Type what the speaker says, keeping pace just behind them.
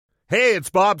Hey, it's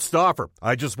Bob Stauffer.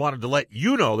 I just wanted to let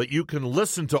you know that you can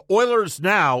listen to Oilers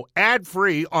Now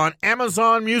ad-free on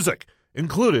Amazon Music,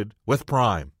 included with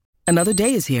Prime. Another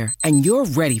day is here, and you're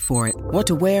ready for it. What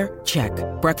to wear? Check.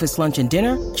 Breakfast, lunch, and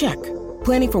dinner? Check.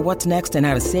 Planning for what's next and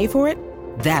how to save for it?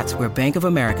 That's where Bank of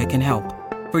America can help.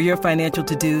 For your financial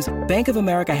to-dos, Bank of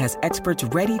America has experts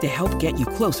ready to help get you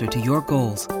closer to your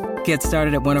goals. Get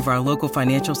started at one of our local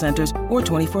financial centers or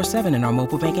 24/7 in our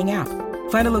mobile banking app.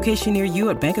 Find a location near you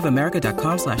at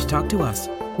bankofamerica.com/talktous.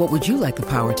 What would you like the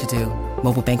power to do?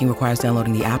 Mobile banking requires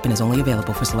downloading the app and is only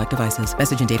available for select devices.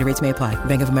 Message and data rates may apply.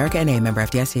 Bank of America N.A., member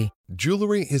FDIC.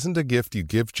 Jewelry isn't a gift you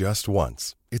give just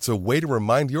once. It's a way to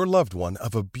remind your loved one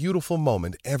of a beautiful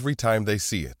moment every time they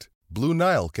see it. Blue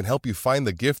Nile can help you find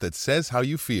the gift that says how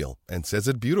you feel and says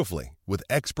it beautifully, with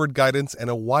expert guidance and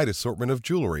a wide assortment of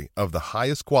jewelry of the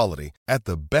highest quality at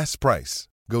the best price.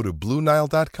 Go to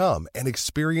BlueNile.com and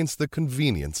experience the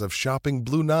convenience of shopping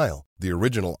Blue Nile, the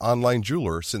original online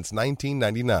jeweler since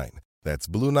 1999. That's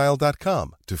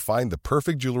BlueNile.com to find the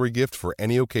perfect jewelry gift for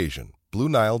any occasion.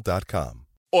 BlueNile.com.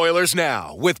 Oilers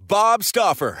Now with Bob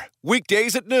Stauffer.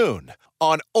 Weekdays at noon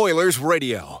on Oilers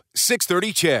Radio,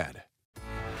 630 CHED.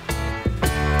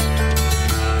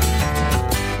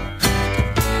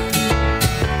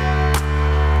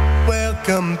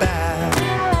 Welcome back.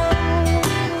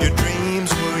 Your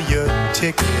dreams were your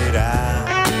ticket out.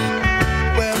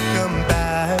 Welcome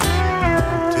back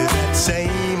to that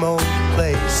same old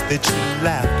place that you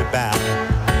laughed about.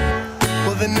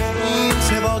 Well, the names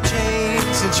have all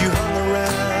changed since you hung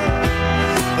around,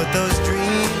 but those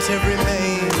dreams have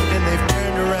remained and they've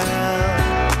turned around.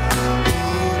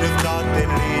 Who'd have thought they'd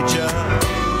lead you?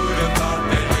 Who'd have thought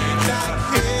they'd lead you? Back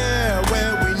here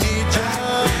where we need you.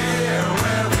 Here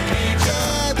where we need you.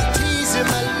 Yeah, we tease him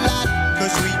a lot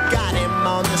 'cause we got him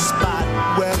on the spot.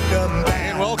 Welcome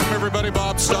back. And welcome everybody.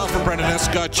 Bob Stauffer, Brendan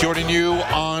Escott joining you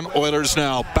on Oilers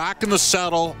Now. Back in the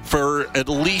saddle for at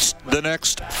least the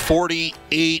next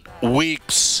 48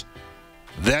 weeks.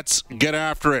 Let's get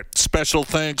after it. Special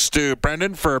thanks to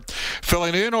Brendan for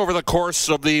filling in over the course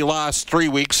of the last 3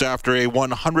 weeks after a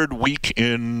 100-week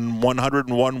in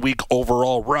 101-week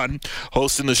overall run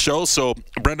hosting the show. So,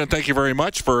 Brendan, thank you very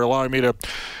much for allowing me to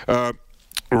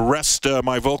rest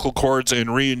my vocal cords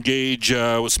and re-engage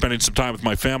with spending some time with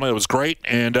my family. It was great.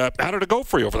 And how did it go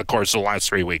for you over the course of the last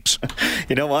 3 weeks?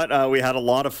 You know what? We had a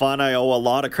lot of fun. I owe a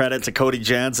lot of credit to Cody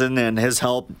Jansen and his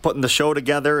help putting the show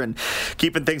together and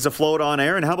keeping things afloat on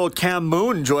air. And how about Cam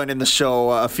Moon joining the show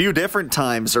a few different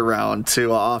times around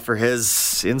to offer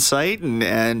his insight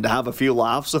and have a few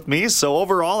laughs with me. So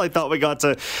overall, I thought we got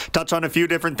to touch on a few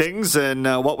different things and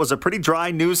what was a pretty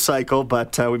dry news cycle,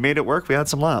 but we made it work. We had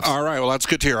some laughs. All right. Well, that's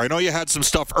good to hear. I know you had some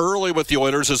stuff early with the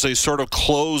Oilers as they sort of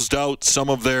closed out some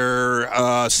of their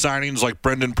signings like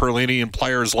Brendan Perlini and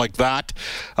players like that.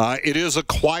 It is a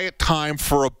quiet time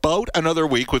for about another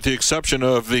week with the exception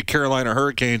of the Carolina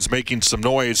Hurricanes making some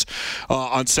noise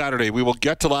on Saturday. We will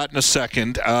get to that in a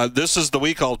second. This is the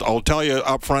week, I'll tell you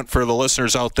up front for the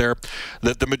listeners out there,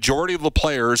 that the majority of the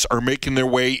players are making their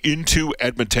way into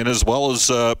Edmonton as well as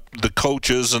the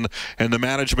coaches and the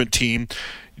management team.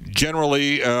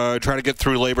 Generally try to get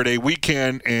through Labor Day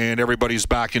weekend and everybody's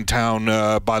back in town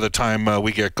by the time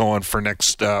we get going for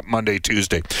next Monday,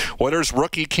 Tuesday. Oilers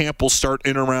rookie camp will start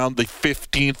in around the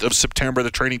 15th of September. The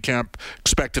training camp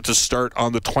expected to start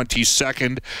on the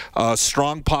 22nd.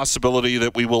 Strong possibility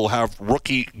that we will have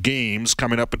rookie games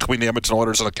coming up between the Edmonton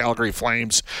Oilers and the Calgary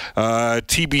Flames.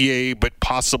 TBA, but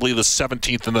possibly the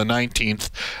 17th and the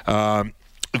 19th.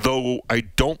 Though I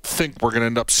don't think we're going to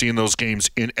end up seeing those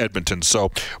games in Edmonton.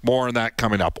 So more on that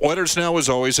coming up. Oilers Now, as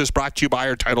always, is brought to you by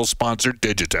our title sponsor,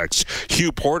 Digitex.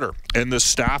 Hugh Porter and the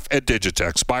staff at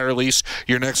Digitex. Buy or lease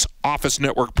your next office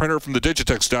network printer from the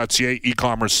Digitex.ca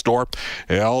e-commerce store.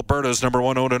 Alberta's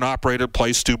 #1 owned and operated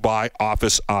place to buy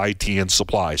office IT and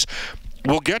supplies.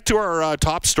 We'll get to our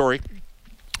top story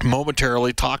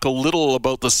momentarily, talk a little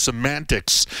about the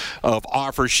semantics of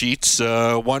offer sheets,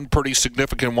 one pretty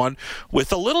significant one,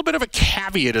 with a little bit of a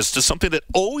caveat as to something that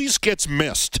always gets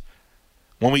missed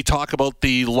when we talk about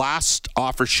the last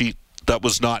offer sheet that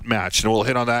was not matched, and we'll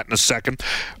hit on that in a second.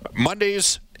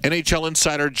 Monday's NHL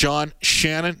insider John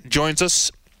Shannon joins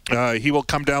us. He will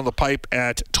come down the pipe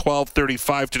at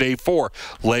 12:35 today for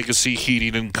Legacy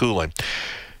Heating and Cooling.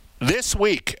 This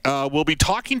week, we'll be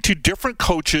talking to different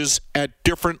coaches at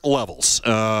different levels.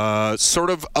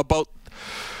 Sort of about,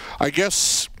 I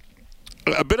guess,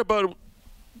 a bit about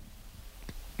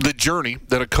the journey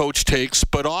that a coach takes,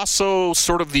 but also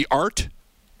sort of the art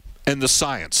and the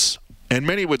science. And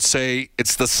many would say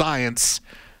it's the science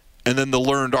and then the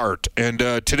learned art. And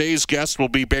today's guest will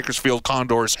be Bakersfield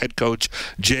Condors head coach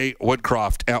Jay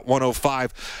Woodcroft at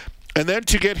 1:05. And then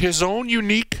to get his own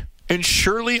unique and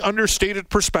surely understated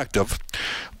perspective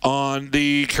on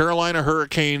the Carolina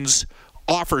Hurricanes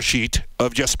offer sheet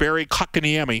of Jesperi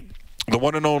Kotkaniemi, the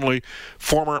one and only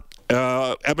former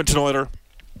Edmonton Oiler,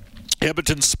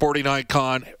 Edmonton sporting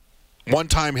icon,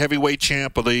 one-time heavyweight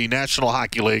champ of the National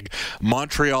Hockey League,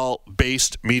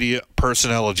 Montreal-based media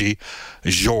personality,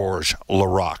 Georges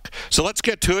Laraque. So let's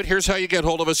get to it. Here's how you get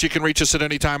hold of us. You can reach us at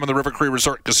any time on the River Cree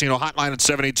Resort Casino hotline at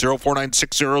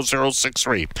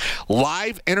 780-496-0063.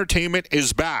 Live entertainment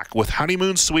is back with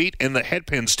Honeymoon Suite and the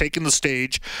Headpins taking the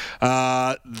stage.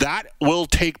 That will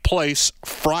take place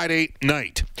Friday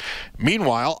night.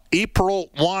 Meanwhile,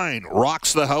 April Wine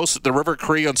rocks the house at the River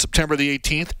Cree on September the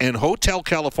 18th, and Hotel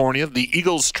California, the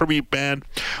Eagles tribute band,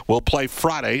 will play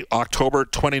Friday, October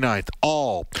 29th.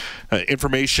 All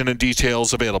information and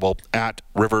details available at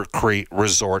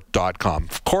rivercreeresort.com.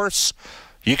 Of course,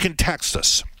 you can text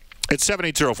us at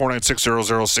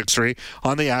 780-496-0063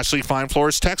 on the Ashley Fine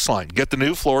Floors text line. Get the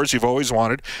new floors you've always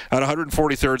wanted at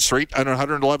 143rd Street and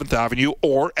 111th Avenue,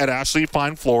 or at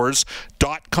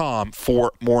ashleyfinefloors.com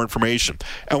for more information.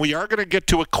 And we are going to get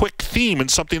to a quick theme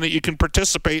and something that you can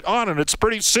participate on, and it's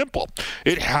pretty simple.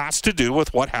 It has to do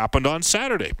with what happened on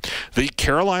Saturday. The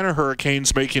Carolina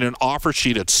Hurricanes making an offer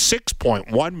sheet at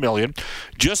 $6.1 million,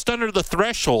 just under the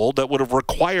threshold that would have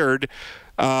required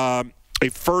a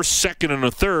first, second, and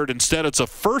a third. Instead, it's a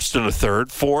first and a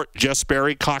third for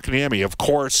Jesperi Kotkaniemi. Of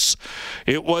course,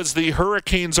 it was the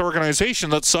Hurricanes organization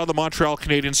that saw the Montreal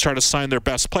Canadiens try to sign their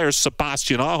best players,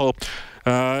 Sebastian Aho.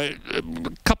 A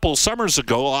couple summers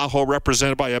ago, Aho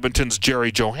represented by Edmonton's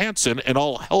Jerry Johansson, and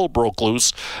all hell broke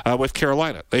loose with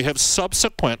Carolina. They have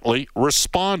subsequently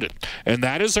responded, and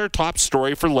that is our top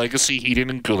story for Legacy Heating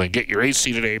and Cooling. Get your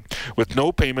AC today with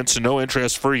no payments and no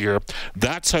interest for a year.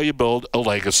 That's how you build a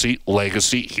legacy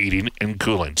Heating and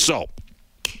Cooling. So,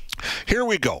 here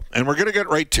we go, and we're going to get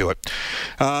right to it.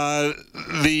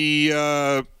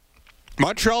 The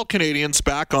Montreal Canadiens,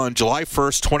 back on July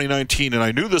 1st, 2019, and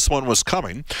I knew this one was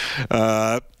coming,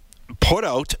 put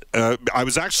out, I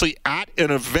was actually at an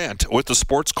event with the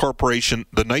Sports Corporation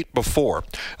the night before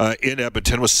in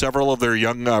Edmonton with several of their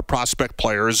young prospect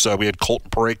players. We had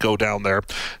Colton Parayko down there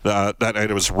that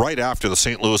night. It was right after the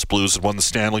St. Louis Blues had won the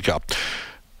Stanley Cup.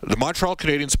 The Montreal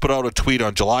Canadiens put out a tweet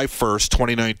on July 1st,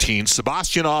 2019.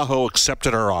 Sebastian Aho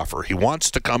accepted our offer. He wants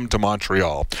to come to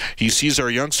Montreal. He sees our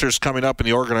youngsters coming up in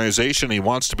the organization. He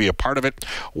wants to be a part of it.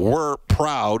 We're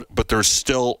proud, but there's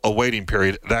still a waiting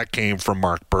period. That came from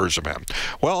Marc Bergevin.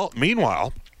 Well,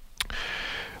 meanwhile,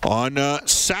 on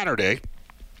Saturday,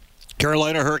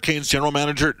 Carolina Hurricanes general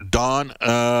manager Don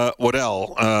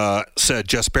Waddell said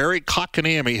Jesperi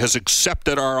Kotkaniemi has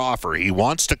accepted our offer. He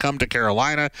wants to come to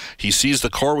Carolina. He sees the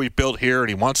core we've built here, and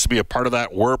he wants to be a part of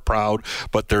that. We're proud,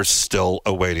 but there's still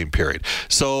a waiting period.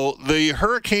 So the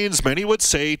Hurricanes, many would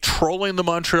say, trolling the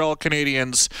Montreal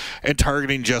Canadiens and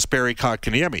targeting Jesperi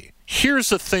Kotkaniemi. Here's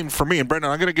the thing for me, and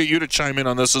Brendan, I'm going to get you to chime in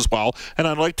on this as well, and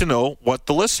I'd like to know what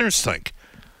the listeners think.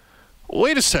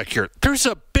 Wait a sec here. There's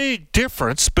a big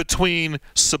difference between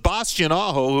Sebastian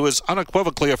Aho, who is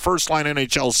unequivocally a first-line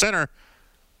NHL center,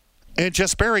 and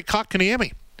Jesperi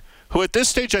Kotkaniemi, who at this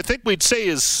stage I think we'd say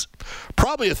is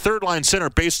probably a third-line center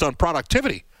based on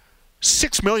productivity.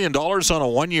 $6 million on a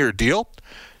one-year deal.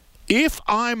 If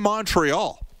I'm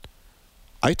Montreal,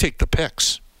 I take the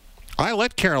picks. I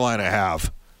let Carolina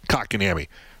have Kotkaniemi.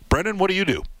 Brendan, what do you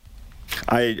do?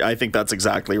 I think that's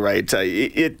exactly right.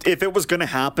 If it was going to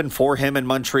happen for him in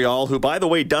Montreal, who, by the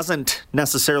way, doesn't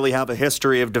necessarily have a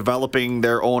history of developing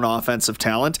their own offensive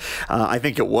talent, I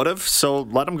think it would have. So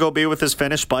let him go be with his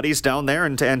Finnish buddies down there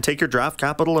and take your draft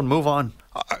capital and move on.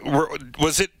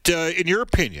 Was it, in your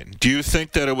opinion, do you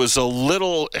think that it was a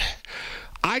little...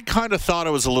 I kind of thought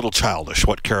it was a little childish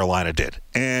what Carolina did.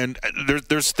 And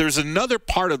there's another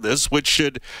part of this which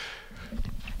should...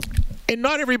 And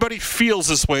not everybody feels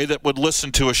this way that would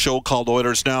listen to a show called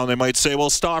Oilers Now, and they might say, well,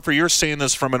 Stauffer, you're saying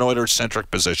this from an Oilers-centric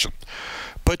position.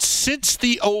 But since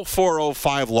the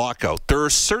 04-05 lockout, there are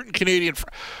certain Canadian...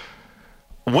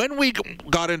 When we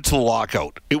got into the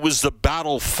lockout, it was the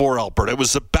battle for Alberta. It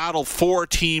was the battle for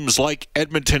teams like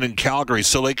Edmonton and Calgary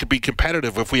so they could be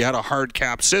competitive if we had a hard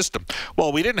cap system.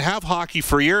 Well, we didn't have hockey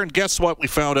for a year, and guess what we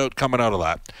found out coming out of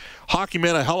that? Hockey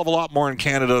meant a hell of a lot more in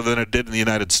Canada than it did in the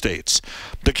United States.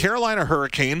 The Carolina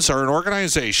Hurricanes are an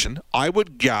organization, I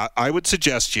would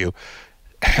suggest to you,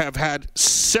 have had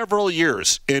several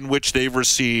years in which they've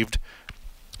received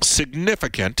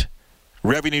significant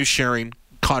revenue-sharing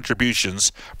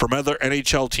contributions from other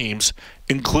NHL teams,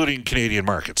 including Canadian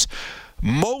markets.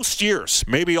 Most years,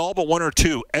 maybe all but one or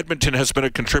two, Edmonton has been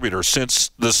a contributor since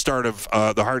the start of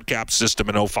the hard cap system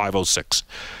in 05-06,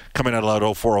 coming out of that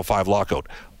 04-05 lockout.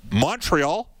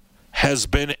 Montreal has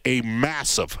been a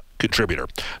massive contributor.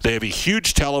 They have a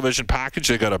huge television package.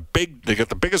 They got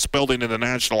the biggest building in the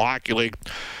National Hockey League.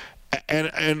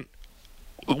 And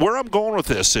where I'm going with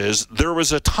this is there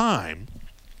was a time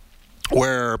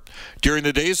where during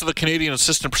the days of the Canadian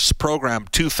Assistance Program,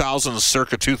 2000,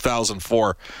 circa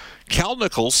 2004, Cal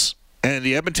Nichols and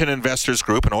the Edmonton Investors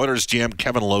Group and Oilers GM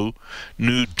Kevin Lowe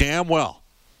knew damn well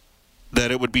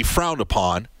that it would be frowned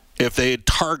upon if they had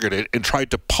targeted and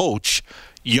tried to poach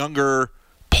younger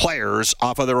players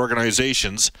off other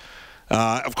organizations.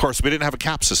 Of course, we didn't have a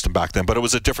cap system back then, but it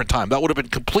was a different time. That would have been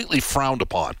completely frowned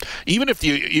upon. Even if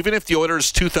the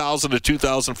Oilers 2000 to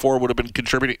 2004 would have been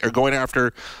contributing or going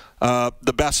after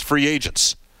the best free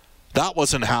agents, that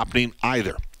wasn't happening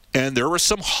either. And there were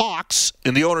some hawks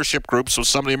in the ownership groups with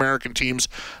some of the American teams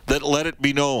that let it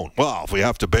be known. Well, if we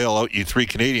have to bail out you three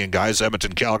Canadian guys,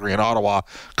 Edmonton, Calgary, and Ottawa,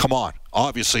 come on.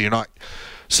 Obviously, you're not.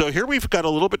 So here we've got a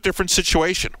little bit different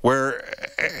situation where,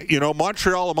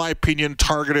 Montreal, in my opinion,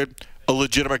 targeted a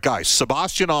legitimate guy.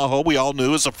 Sebastian Aho, we all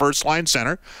knew, is a first-line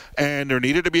center, and there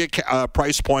needed to be a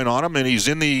price point on him, and he's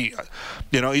in the,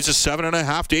 he's a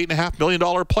 $7.5 to $8.5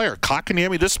 million player.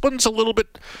 Kotkaniemi, this one's a little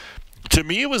bit, to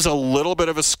me, it was a little bit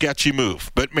of a sketchy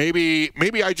move, but maybe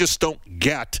I just don't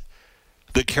get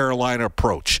the Carolina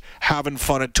approach. Having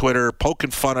fun at Twitter,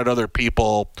 poking fun at other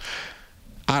people.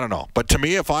 I don't know. But to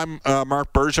me, if I'm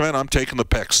Marc Bergevin, I'm taking the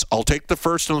picks. I'll take the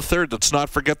first and the third. Let's not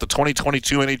forget the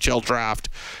 2022 NHL draft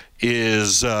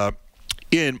is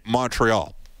in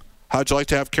Montreal. How'd you like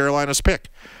to have Carolina's pick?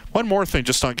 One more thing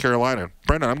just on Carolina.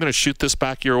 Brendan, I'm going to shoot this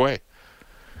back your way.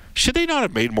 Should they not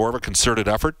have made more of a concerted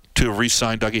effort to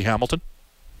re-sign Dougie Hamilton?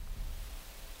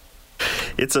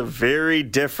 It's a very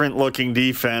different looking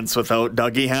defense without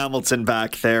Dougie Hamilton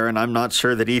back there, and I'm not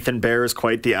sure that Ethan Bear is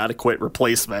quite the adequate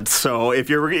replacement. So if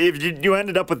you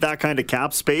ended up with that kind of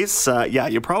cap space,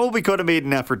 you probably could have made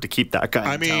an effort to keep that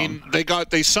guy.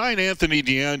 They signed Anthony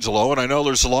DeAngelo, and I know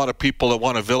there's a lot of people that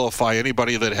want to vilify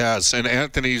anybody that has, and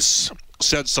Anthony's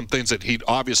said some things that he'd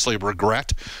obviously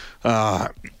regret.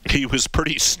 He was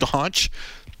pretty staunch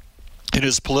in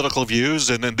his political views,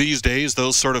 and in these days,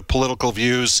 those sort of political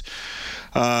views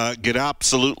get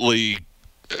absolutely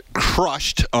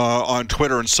crushed on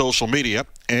Twitter and social media.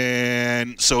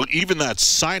 And so even that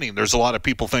signing, there's a lot of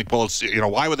people think, well, it's,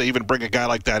 why would they even bring a guy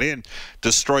like that in?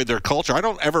 Destroy their culture. I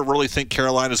don't ever really think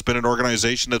Carolina's been an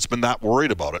organization that's been that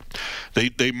worried about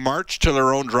it. They march to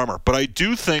their own drummer. But I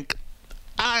do think,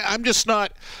 I'm just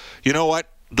not, you know what?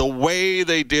 The way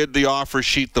they did the offer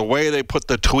sheet, the way they put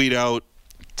the tweet out,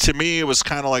 to me, it was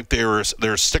kind of like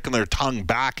they're sticking their tongue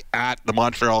back at the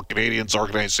Montreal Canadiens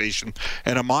organization.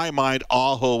 And in my mind,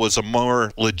 Aho was a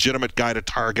more legitimate guy to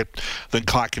target than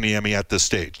Kotkaniemi at this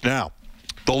stage. Now,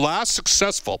 the last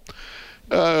successful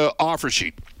offer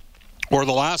sheet, or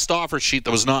the last offer sheet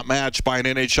that was not matched by an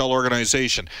NHL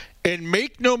organization, and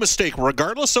make no mistake,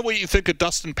 regardless of what you think of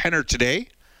Dustin Penner today,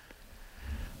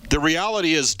 the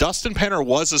reality is Dustin Penner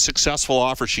was a successful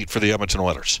offer sheet for the Edmonton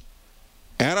Oilers.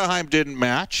 Anaheim didn't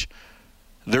match.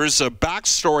 There's a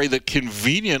backstory that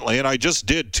conveniently, and I just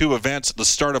did 2 events at the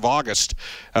start of August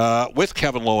with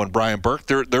Kevin Lowe and Brian Burke.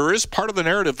 There is part of the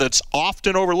narrative that's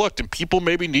often overlooked and people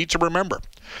maybe need to remember.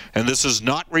 And this is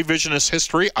not revisionist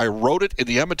history. I wrote it in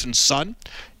the Edmonton Sun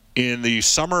in the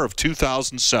summer of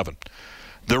 2007.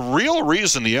 The real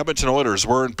reason the Edmonton Oilers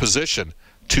were in position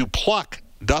to pluck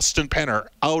Dustin Penner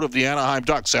out of the Anaheim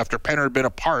Ducks after Penner had been a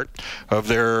part of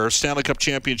their Stanley Cup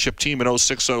championship team in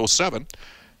 06-07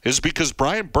 is because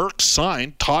Brian Burke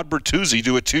signed Todd Bertuzzi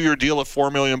to a 2-year deal at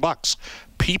 $4 million.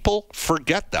 People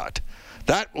forget that.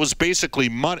 That was basically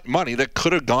money that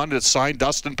could have gone to sign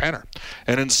Dustin Penner.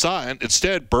 And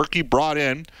instead, Berkey brought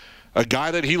in a guy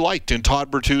that he liked in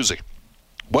Todd Bertuzzi.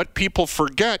 What people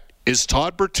forget is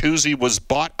Todd Bertuzzi was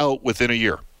bought out within a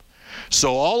year.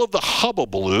 So all of the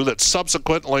hubbubaloo that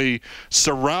subsequently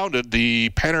surrounded the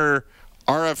Penner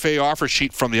RFA offer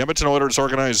sheet from the Edmonton Oilers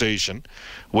organization,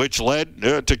 which led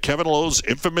to Kevin Lowe's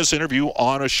infamous interview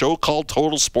on a show called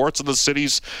Total Sports in the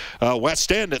city's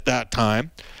West End at that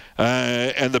time,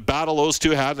 and the battle those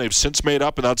two had, and they've since made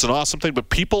up, and that's an awesome thing. But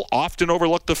people often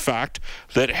overlook the fact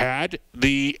that had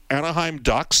the Anaheim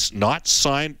Ducks not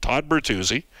signed Todd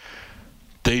Bertuzzi,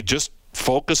 they just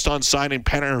focused on signing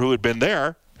Penner, who had been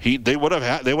there. They would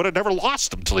have never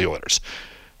lost him to the Oilers.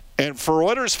 And for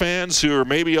Oilers fans who are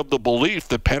maybe of the belief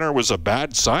that Penner was a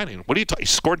bad signing, what do you he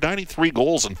scored 93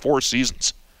 goals in 4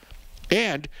 seasons.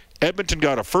 And Edmonton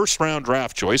got a first-round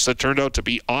draft choice that turned out to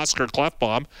be Oscar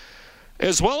Klefbom.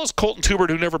 as well as Colton Tubert,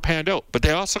 who never panned out. But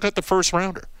they also got the first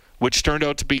rounder, which turned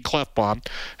out to be Clefbaum,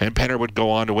 and Penner would go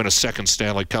on to win a second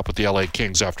Stanley Cup with the LA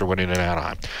Kings after winning in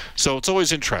Anaheim. So it's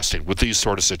always interesting with these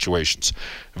sort of situations.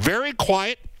 Very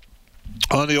quiet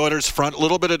on the Oilers front. A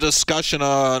little bit of discussion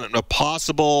on a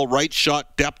possible right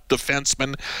shot depth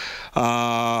defenseman.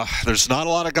 There's not a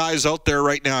lot of guys out there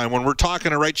right now, and when we're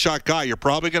talking a right shot guy, you're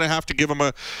probably going to have to give him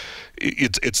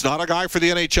it's not a guy for the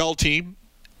NHL team.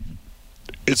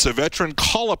 It's a veteran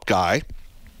call-up guy,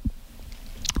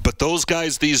 but those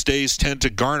guys these days tend to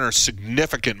garner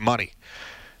significant money.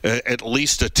 At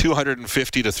least a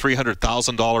 $250,000 to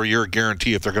 $300,000 a year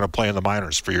guarantee if they're going to play in the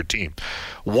minors for your team.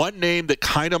 One name that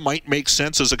kind of might make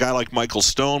sense is a guy like Michael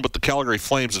Stone, but the Calgary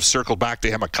Flames have circled back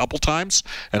to him a couple times,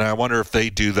 and I wonder if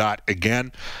they do that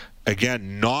again.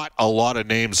 Again, not a lot of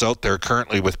names out there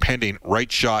currently with pending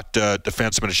right shot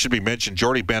defensemen. It should be mentioned,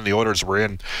 Jordy Ben, the Oilers were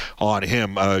in on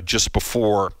him just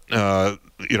before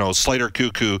Slater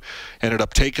Cuckoo ended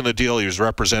up taking the deal. He was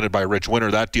represented by Rich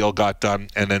Winter. That deal got done,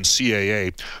 and then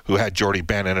CAA, who had Jordy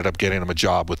Ben, ended up getting him a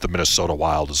job with the Minnesota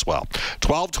Wild as well.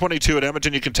 12:22 at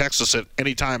Edmonton. You can text us at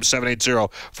any time,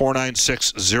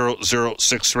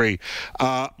 780-496-0063.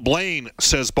 Blaine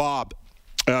says, Bob,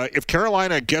 if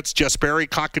Carolina gets Jesperi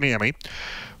Kotkaniemi,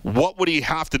 what would he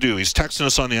have to do? He's texting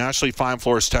us on the Ashley Fine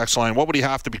Floors text line. What would he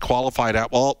have to be qualified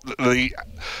at? Well, the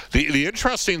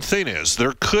interesting thing is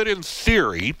there could, in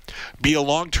theory, be a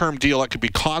long-term deal that could be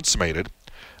consummated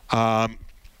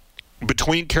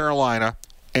between Carolina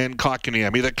and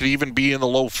Kotkaniemi that could even be in the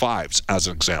low fives, as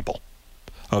an example.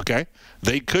 Okay?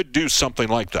 They could do something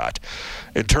like that.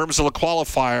 In terms of the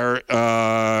qualifier,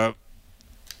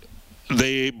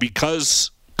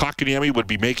 because Kotkaniemi would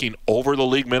be making over the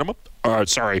league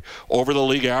over the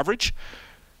league average,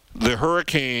 the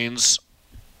Hurricanes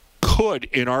could,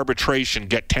 in arbitration,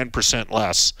 get 10%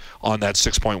 less on that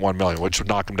 $6.1 million, which would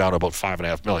knock them down to about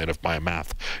 $5.5 million if my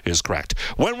math is correct.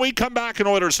 When we come back in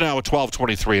Oilers Now at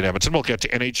 12:23 in Edmonton, we'll get to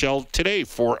NHL Today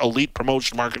for Elite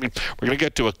Promotion Marketing. We're going to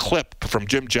get to a clip from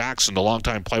Jim Jackson, the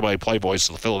longtime play-by-play voice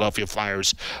of the Philadelphia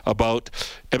Flyers, about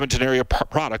Edmonton area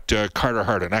product Carter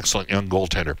Hart, an excellent young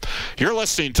goaltender. You're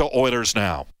listening to Oilers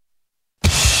Now.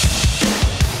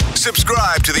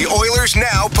 Subscribe to the Oilers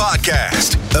Now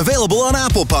podcast. Available on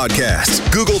Apple Podcasts,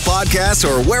 Google Podcasts,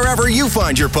 or wherever you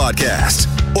find your podcasts.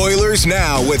 Oilers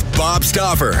Now with Bob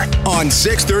Stauffer on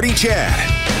 630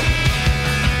 CHED.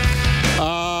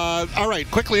 All right,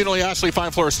 quickly into the Ashley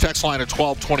Fine Floors text line at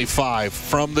 12:25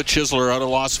 from the Chiseler out of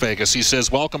Las Vegas. He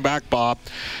says, welcome back, Bob.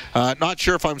 Not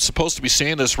sure if I'm supposed to be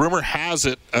saying this. Rumor has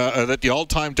it that the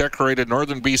all-time decorated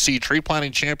Northern BC tree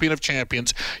planting champion of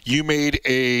champions, you made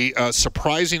a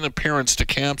surprising appearance to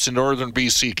camps in Northern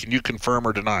BC. Can you confirm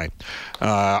or deny?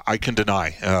 I can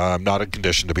deny. I'm not in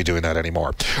condition to be doing that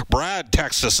anymore. Brad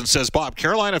texts us and says, Bob,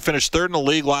 Carolina finished third in the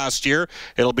league last year.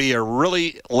 It'll be a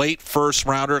really late first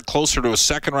rounder, closer to a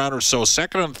second rounder. So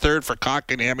second and third for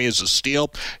Kotkaniemi is a steal.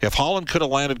 If Holland could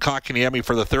have landed Kotkaniemi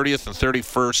for the 30th and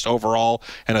 31st overall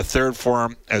and a third for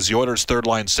him as the Oilers'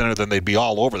 third-line center, then they'd be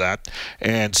all over that.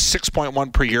 And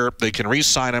 6.1 per year. They can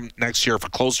re-sign him next year for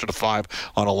closer to 5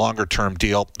 on a longer-term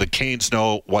deal. The Canes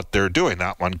know what they're doing.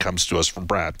 That one comes to us from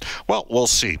Brad. Well, we'll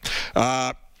see.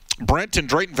 Brent in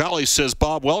Drayton Valley says,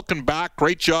 Bob, welcome back.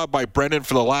 Great job by Brendan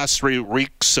for the last 3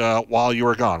 weeks while you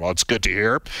were gone. Well, it's good to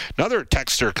hear. Another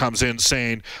texter comes in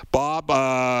saying, Bob,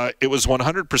 it was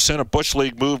 100% a Bush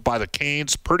League move by the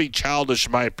Canes. Pretty childish,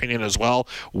 in my opinion, as well.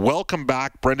 Welcome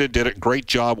back. Brendan did a great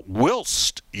job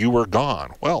whilst you were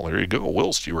gone. Well, there you go.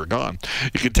 Whilst you were gone.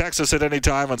 You can text us at any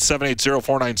time on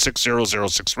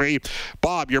 780-496-0063.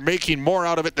 Bob, you're making more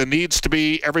out of it than needs to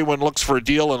be. Everyone looks for a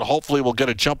deal, and hopefully we'll get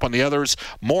a jump on the others.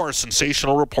 More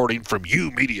sensational reporting from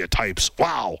you media types.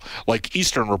 Wow. Like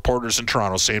Eastern reporters in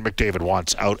Toronto saying McDavid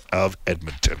wants out of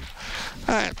Edmonton.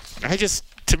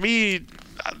 To me,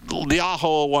 the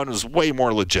Aho one is way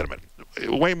more legitimate.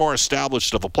 Way more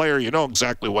established of a player. You know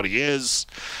exactly what he is.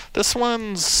 This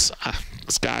one's...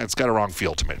 it's got a wrong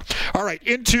feel to me. All right,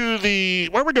 into the...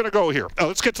 Where are we going to go here?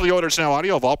 Let's get to the Oilers Now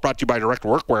Audio Vault, brought to you by Direct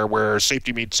Workwear, where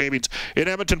safety meets savings in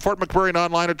Edmonton, Fort McMurray, and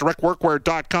online at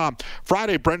directworkwear.com.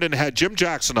 Friday, Brendan had Jim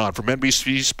Jackson on from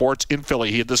NBC Sports in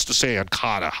Philly. He had this to say on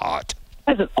Carter Hart.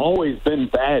 Hasn't always been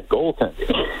bad goaltending.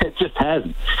 It just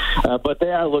hasn't. But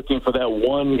they are looking for that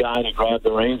one guy to grab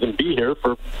the reins and be here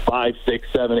for 5, 6,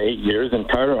 7, 8 years. And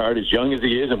Carter Hart, as young as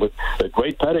he is and with the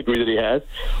great pedigree that he has,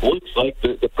 looks like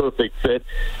the perfect fit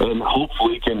and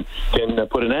hopefully can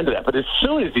put an end to that. But as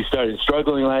soon as he started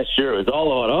struggling last year, it was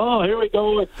all about, here we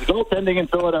go, it's goaltending in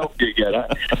Philadelphia again.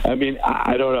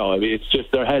 I don't know. It's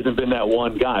just there hasn't been that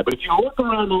one guy. But if you look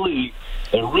around the league,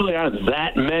 there really aren't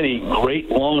that many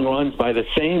great long runs by the the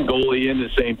same goalie in the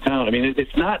same town. I mean,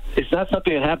 it's not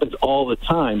something that happens all the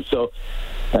time. So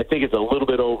I think it's a little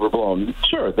bit overblown.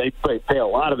 Sure, they pay a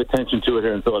lot of attention to it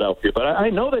here in Philadelphia, but I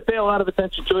know they pay a lot of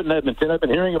attention to it in Edmonton. I've been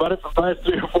hearing about it for the past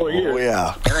 3 or 4 years. Oh,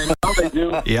 yeah. And I know they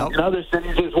do in other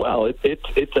cities as well.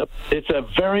 It's a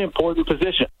very important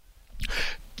position.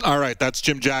 All right, that's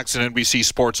Jim Jackson, NBC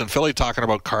Sports in Philly, talking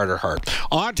about Carter Hart.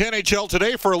 On to NHL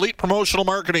today for Elite Promotional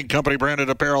Marketing,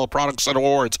 company-branded apparel, products, and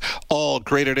awards, all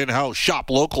created in-house. Shop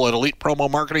local at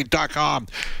elitepromomarketing.com.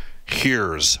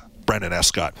 Here's Brendan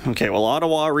Escott. Okay, well,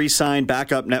 Ottawa re-signed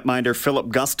backup netminder Philip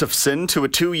Gustafsson to a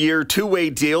 2-year, two-way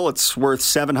deal. It's worth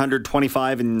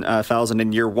 $725,000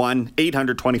 in year one,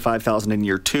 $825,000 in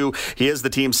year two. He is the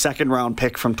team's second-round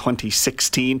pick from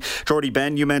 2016. Jordy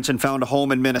Ben, you mentioned, found a home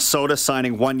in Minnesota,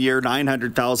 signing 1 year,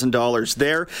 $900,000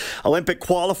 there. Olympic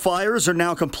qualifiers are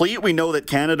now complete. We know that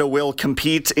Canada will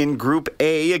compete in Group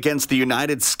A against the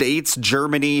United States,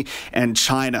 Germany, and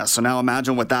China. So now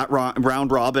imagine what that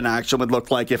round-robin action would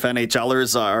look like if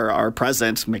NHLers are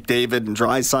present. McDavid and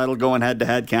Draisaitl going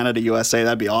head-to-head, Canada-USA.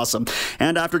 That'd be awesome.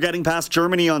 And after getting past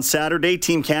Germany on Saturday,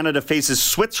 Team Canada faces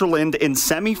Switzerland in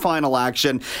semifinal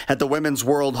action at the Women's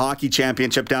World Hockey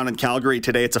Championship down in Calgary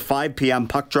today. It's a 5 p.m.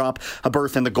 puck drop. A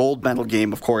berth in the gold medal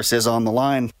game, of course, is on the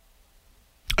line.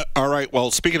 All right,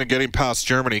 well, speaking of getting past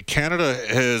Germany, Canada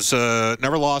has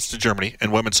never lost to Germany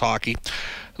in women's hockey.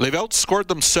 They've outscored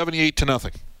them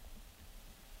 78-0.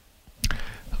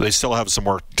 They still have some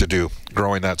work to do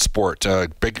growing that sport.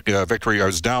 Big victory. I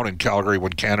was down in Calgary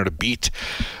when Canada beat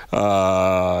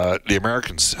the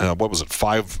Americans. What was it,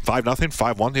 5-0,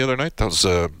 5-1 the other night? That was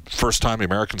the first time the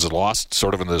Americans had lost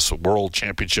sort of in this world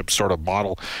championship sort of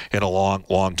model in a long,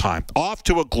 long time. Off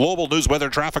to a global news weather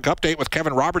traffic update with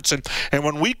Kevin Robertson. And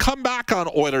when we come back on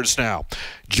Oilers Now,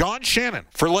 John Shannon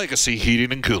for Legacy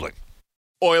Heating and Cooling.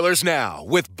 Oilers Now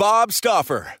with Bob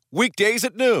Stauffer. Weekdays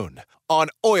at noon on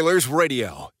Oilers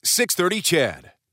Radio, 630 CHED.